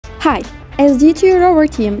Hi, as Gtu Rover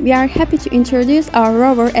team, we are happy to introduce our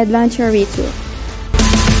rover Adventure V2.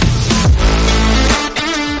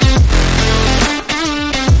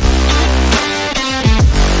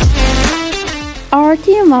 Our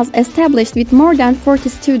team was established with more than 40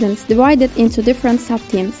 students divided into different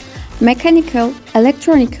sub-teams: mechanical,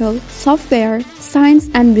 electronical, software, science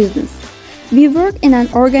and business. We work in an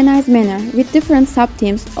organized manner with different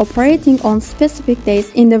sub-teams operating on specific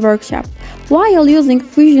days in the workshop, while using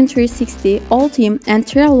Fusion 360, All-Team and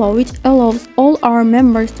Trello, which allows all our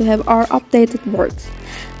members to have our updated works.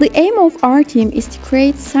 The aim of our team is to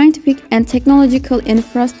create scientific and technological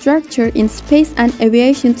infrastructure in space and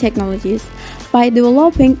aviation technologies by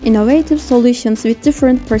developing innovative solutions with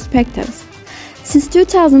different perspectives. Since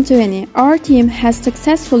 2020, our team has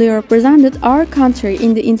successfully represented our country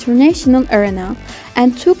in the international arena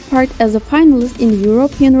and took part as a finalist in the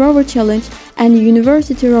European Rover Challenge and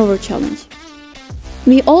University Rover Challenge.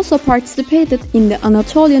 We also participated in the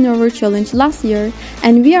Anatolian Rover Challenge last year,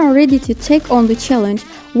 and we are ready to take on the challenge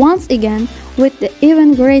once again with the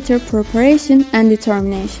even greater preparation and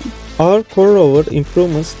determination. Our core rover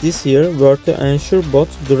improvements this year were to ensure both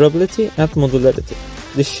durability and modularity.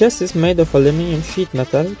 The chassis made of aluminum sheet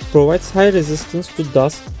metal provides high resistance to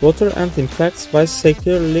dust, water and impacts while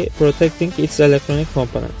securely protecting its electronic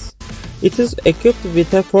components. It is equipped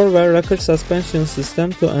with a four-wheel rocker suspension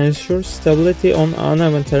system to ensure stability on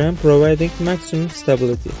uneven terrain, providing maximum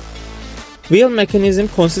stability. Wheel mechanism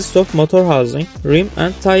consists of motor housing, rim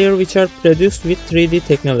and tire which are produced with 3D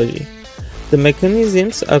technology. The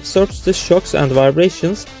mechanism absorbs the shocks and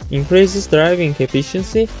vibrations, increases driving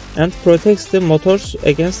efficiency, and protects the motors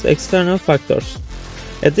against external factors.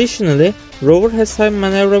 Additionally, rover has high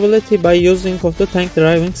maneuverability by using of the tank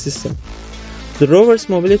driving system. The rover's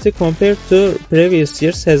mobility compared to previous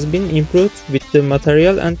years has been improved with the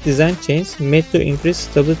material and design changes made to increase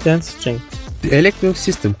stability and strength. The electronic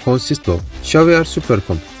system consists of Xavier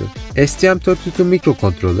supercomputer, STM32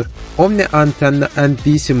 microcontroller, Omni antenna and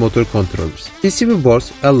DC motor controllers. PCB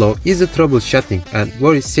boards allow easy troubleshooting and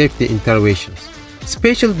various safety interventions.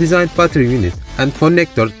 Special designed battery unit and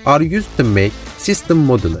connectors are used to make system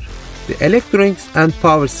modular. The electronics and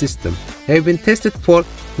power system have been tested for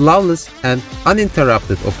flawless and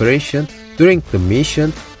uninterrupted operation during the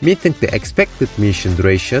mission, meeting the expected mission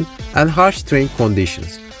duration and harsh terrain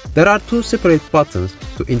conditions. There are two separate buttons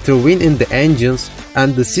to intervene in the engines,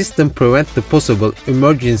 and the system prevents the possible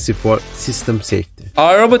emergency for system safety.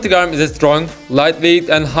 Our robotic arm is a strong, lightweight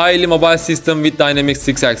and highly mobile system with dynamic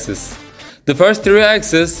 6-axis. The first 3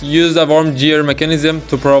 axes use a worm gear mechanism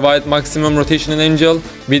to provide maximum rotation in angle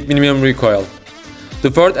with minimum recoil. The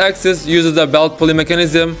 4th axis uses a belt pulley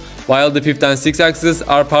mechanism, while the 5th and 6th axes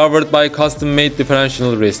are powered by custom-made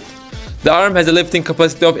differential wrist. The arm has a lifting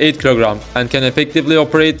capacity of 8 kg and can effectively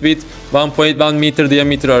operate with 1.1 meter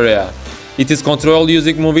diameter area. It is controlled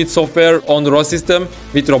using Move It software on the ROS system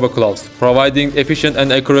with RoboClaws, providing efficient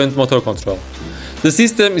and accurate motor control. The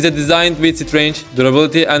system is designed with strength,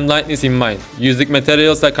 durability and lightness in mind, using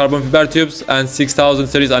materials like carbon fiber tubes and 6000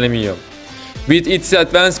 series aluminum. With its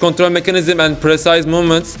advanced control mechanism and precise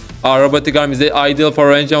movements, our robotic arm is ideal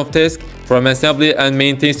for a range of tasks from assembly and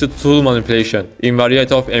maintenance to tool manipulation in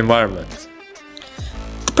variety of environments.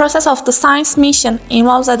 The process of the science mission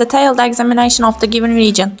involves a detailed examination of the given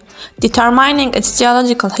region, determining its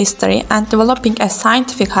geological history and developing a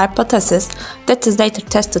scientific hypothesis that is later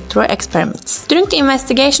tested through experiments. During the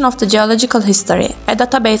investigation of the geological history, a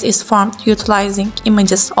database is formed utilizing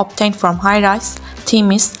images obtained from HiRISE,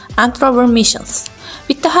 TMIS, and rover missions.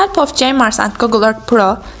 With the help of JMARS and Google Earth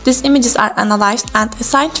Pro, these images are analyzed and a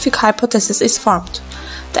scientific hypothesis is formed.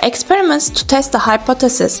 The experiments to test the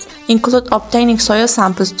hypothesis include obtaining soil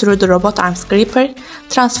samples through the robot arm's gripper,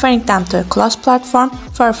 transferring them to a closed platform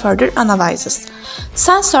for further analysis.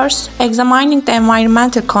 Sensors examining the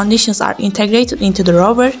environmental conditions are integrated into the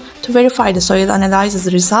rover to verify the soil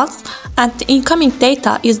analysis results, and the incoming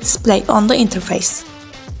data is displayed on the interface.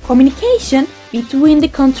 Communication between the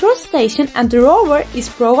control station and the rover is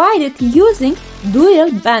provided using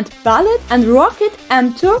dual-band Ballot and Rocket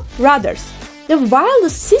M2 radars. The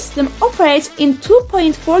wireless system operates in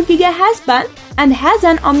 2.4 GHz band and has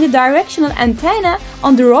an omnidirectional antenna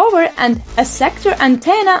on the rover and a sector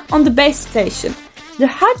antenna on the base station. The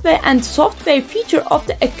hardware and software feature of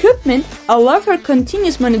the equipment allow for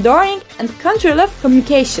continuous monitoring and control of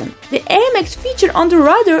communication. The AMX feature on the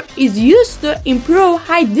radar is used to improve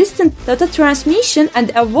high-distance data transmission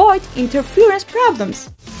and avoid interference problems.